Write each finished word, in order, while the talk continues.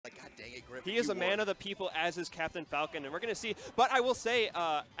He is a man of the people, as is Captain Falcon, and we're going to see. But I will say,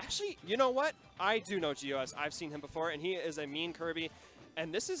 actually, you know what? I do know GOS. I've seen him before, and he is a mean Kirby.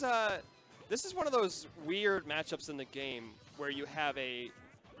 And this is one of those weird matchups in the game where you have a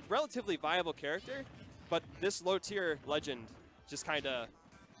relatively viable character, but this low-tier legend just kind of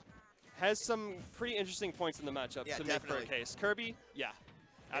has some pretty interesting points in the matchup to make for a case. Kirby, yeah.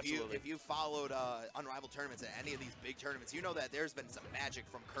 Absolutely. If you followed Unrivaled tournaments at any of these big tournaments, you know that there's been some magic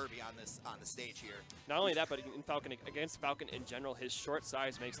from Kirby on the stage here. Not only that, but in Falcon, against Falcon in general, his short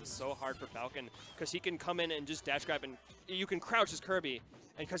size makes it so hard for Falcon because he can come in and just dash grab, and you can crouch as Kirby,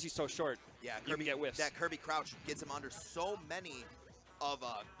 and because he's so short, yeah, you can get whiffs. That Kirby crouch gets him under so many of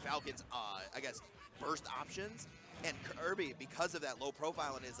Falcon's, I guess, burst options, and Kirby, because of that low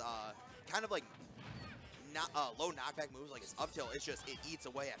profile and his kind of like low knockback moves like his up tilt, it eats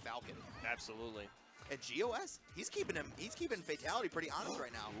away at Falcon. Absolutely. And GOS, he's keeping Fatality pretty honest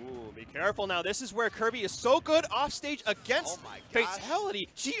right now. Ooh, be careful now. This is where Kirby is so good off stage against Fatality.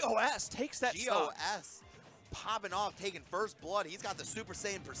 GOS takes that stop. GOS popping off, taking first blood. He's got the Super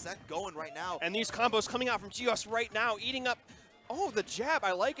Saiyan % going right now. And these combos coming out from GOS right now, eating up. Oh, the jab,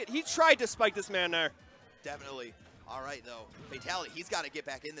 I like it. He tried to spike this man there. Definitely. All right, though. Fatality, he's got to get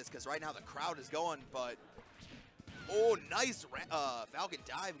back in this because right now the crowd is going, but... Oh, nice Falcon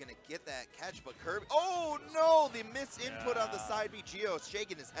dive, gonna get that catch, but Kirby, oh no, the missed input on the side B. Geo's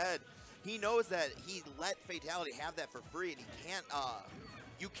shaking his head. He knows that he let Fatality have that for free, and he can't,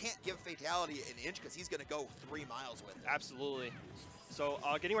 you can't give Fatality an inch because he's gonna go 3 miles with it. Absolutely. So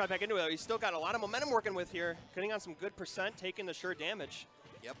getting right back into it, he's still got a lot of momentum working with here, getting on some good %, taking the sure damage.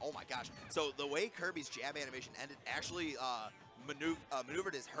 Yep, oh my gosh. So the way Kirby's jab animation ended actually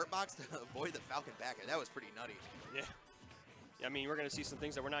maneuvered his hurt box to avoid the Falcon back air. That was pretty nutty. Yeah. I mean, we're going to see some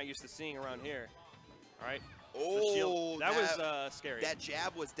things that we're not used to seeing around here. All right. Oh, that was scary. That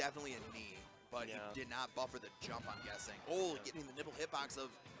jab was definitely a knee, but he did not buffer the jump, I'm guessing. Oh, getting the nibble hitbox of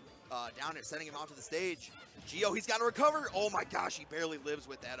down there, sending him out to the stage. Geo, he's got to recover. Oh my gosh, he barely lives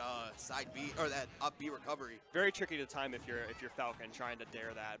with that side B or that up B recovery. Very tricky to time if you're Falcon trying to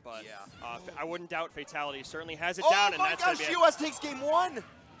dare that, but I wouldn't doubt Fatality certainly has it down. Oh my gosh, GOS takes game 1.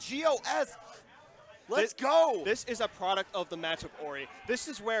 GOS. Let's go. This is a product of the matchup, Ori. This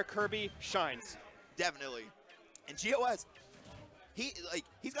is where Kirby shines. Definitely. And GOS,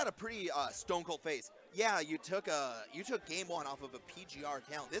 he's got a pretty stone cold face. Yeah, you took game 1 off of a PGR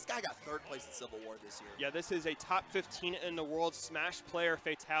talent. This guy got 3rd place in Civil War this year. Yeah, this is a top 15 in the world Smash player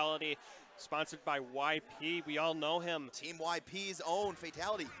Fatality, sponsored by YP. We all know him. Team YP's own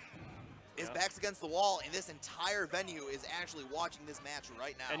Fatality. His back's against the wall, and this entire venue is actually watching this match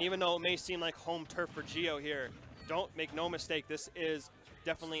right now. And even though it may seem like home turf for Geo here, don't make no mistake, this is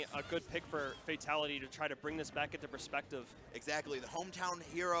definitely a good pick for Fatality to try to bring this back into perspective. Exactly, the hometown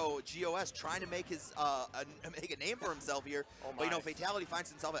hero GOS trying to make his make a name for himself here. But you know, Fatality finds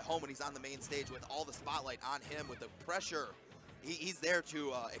himself at home when he's on the main stage with all the spotlight on him, with the pressure. He's there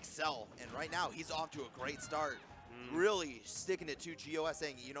to excel, and right now he's off to a great start. Really sticking it to GOS,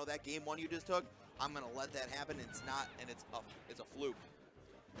 saying, you know, that game 1 you just took, I'm gonna let that happen. It's not, and it's a fluke.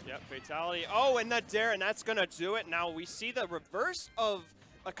 Yep, Fatality. Oh, and that dare, and that's gonna do it. Now we see the reverse of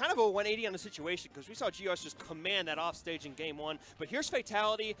a kind of a 180 on the situation, because we saw GOS just command that off stage in game 1. But here's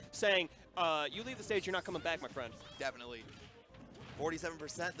Fatality saying, you leave the stage, you're not coming back, my friend. Definitely.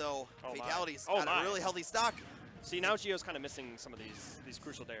 47% though. Fatality's got a really healthy stock. See, now Geo's kind of missing some of these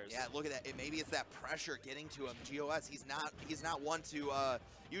crucial dares. Yeah, look at that. Maybe it's that pressure getting to him. GOS, he's not one to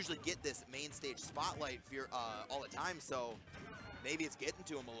usually get this main stage spotlight all the time, so maybe it's getting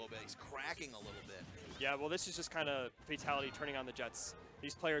to him a little bit. He's cracking a little bit. Yeah, well, this is just kind of Fatality turning on the jets.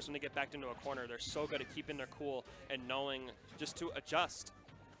 These players, when they get backed into a corner, they're so good at keeping their cool and knowing just to adjust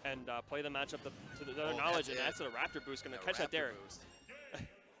and play the matchup to their knowledge, and that's a Raptor boost. Going to catch that dare.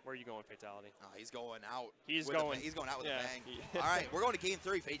 Where are you going, Fatality? He's going out. He's going out with a bang. All right, we're going to game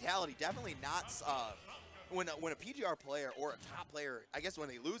 3. Fatality definitely not. When a PGR player or a top player, I guess when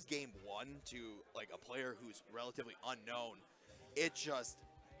they lose game 1 to like a player who's relatively unknown,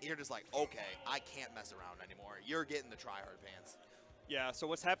 you're just like, okay, I can't mess around anymore. You're getting the tryhard pants. Yeah. So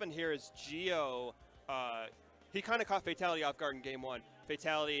what's happened here is Geo, he kind of caught Fatality off guard in game 1.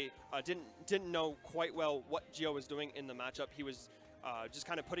 Fatality didn't know quite well what Geo was doing in the matchup. He was just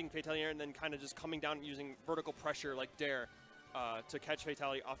kind of putting Fatality in and then kind of just coming down and using vertical pressure like dare to catch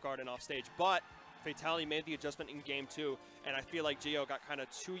Fatality off guard and off stage. But Fatality made the adjustment in game 2, and I feel like Geo got kind of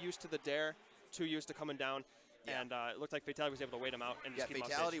too used to the dare, too used to coming down, and it looked like Fatality was able to wait him out and just keep him off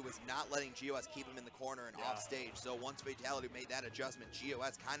stage. Fatality was not letting GOS keep him in the corner and off stage. So once Fatality made that adjustment,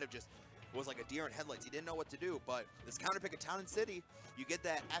 GOS kind of just was like a deer in headlights. He didn't know what to do, but this counter pick of Town and City, you get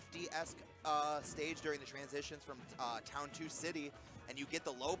that FD-esque stage during the transitions from Town to City, and you get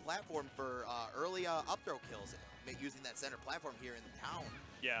the low platform for early up throw kills using that center platform here in Town.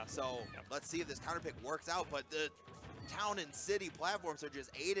 Yeah. So let's see if this counter pick works out, but the Town and City platforms are just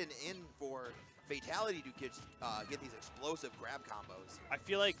aiding in for Fatality to get these explosive grab combos. I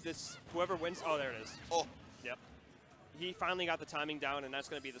feel like whoever wins, oh, there it is. Oh. Yep. He finally got the timing down, and that's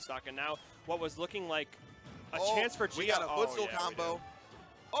going to be the stock. And now what was looking like a chance for Gio. We got a footstool combo.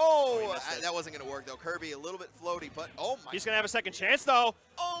 That wasn't going to work, though. Kirby a little bit floaty, but oh my. He's going to have a second chance, though.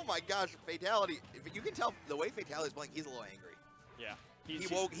 Oh my gosh, Fatality. If you can tell the way Fatality's playing, he's a little angry. Yeah.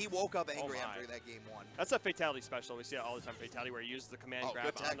 He woke up angry after that game 1. That's a Fatality special. We see it all the time. Fatality where he uses the command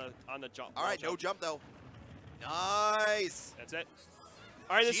grab on the jump. All right, no jump though. Nice. That's it.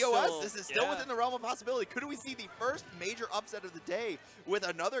 All right, this is still within the realm of possibility. Could we see the first major upset of the day with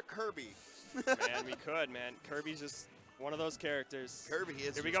another Kirby? Man, we could, man. Kirby's just one of those characters. Kirby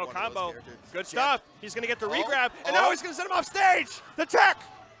is. Here we go, combo. Good stuff. He's going to get the regrab, and now he's going to send him off stage. The tech.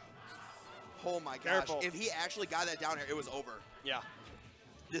 Oh my gosh. Careful. If he actually got that down here, it was over. Yeah.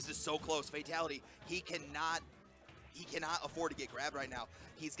 This is so close. Fatality, he cannot afford to get grabbed right now.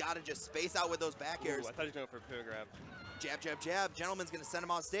 He's got to just space out with those back airs. I thought he was going for a poo grab. Jab, jab, jab. Gentleman's going to send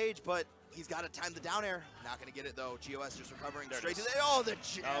him off stage, but he's got to time the down air. Not going to get it, though. GOS just recovering straight to the... Oh, the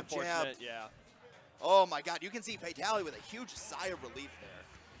jab, jab. Yeah. Oh, my God. You can see Fatality with a huge sigh of relief there.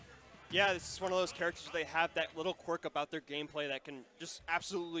 Yeah, this is one of those characters where they have that little quirk about their gameplay that can just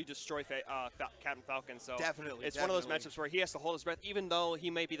absolutely destroy Captain Falcon. So it's one of those matchups where he has to hold his breath, even though he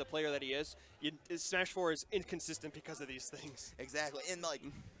may be the player that he is. Smash 4 is inconsistent because of these things. Exactly, and like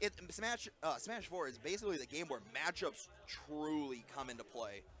Smash 4 is basically the game where matchups truly come into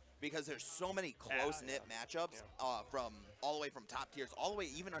play because there's so many close-knit matchups from all the way from top tiers all the way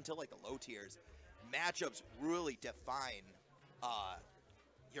even until like the low tiers. Matchups really define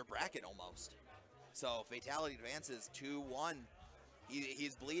your bracket almost. So Fatality advances 2-1.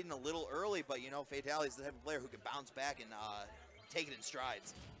 He's bleeding a little early, but you know, Fatality's the type of player who can bounce back and take it in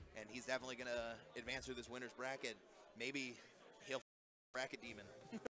strides. And he's definitely going to advance through this winner's bracket. Maybe he'll bracket demon.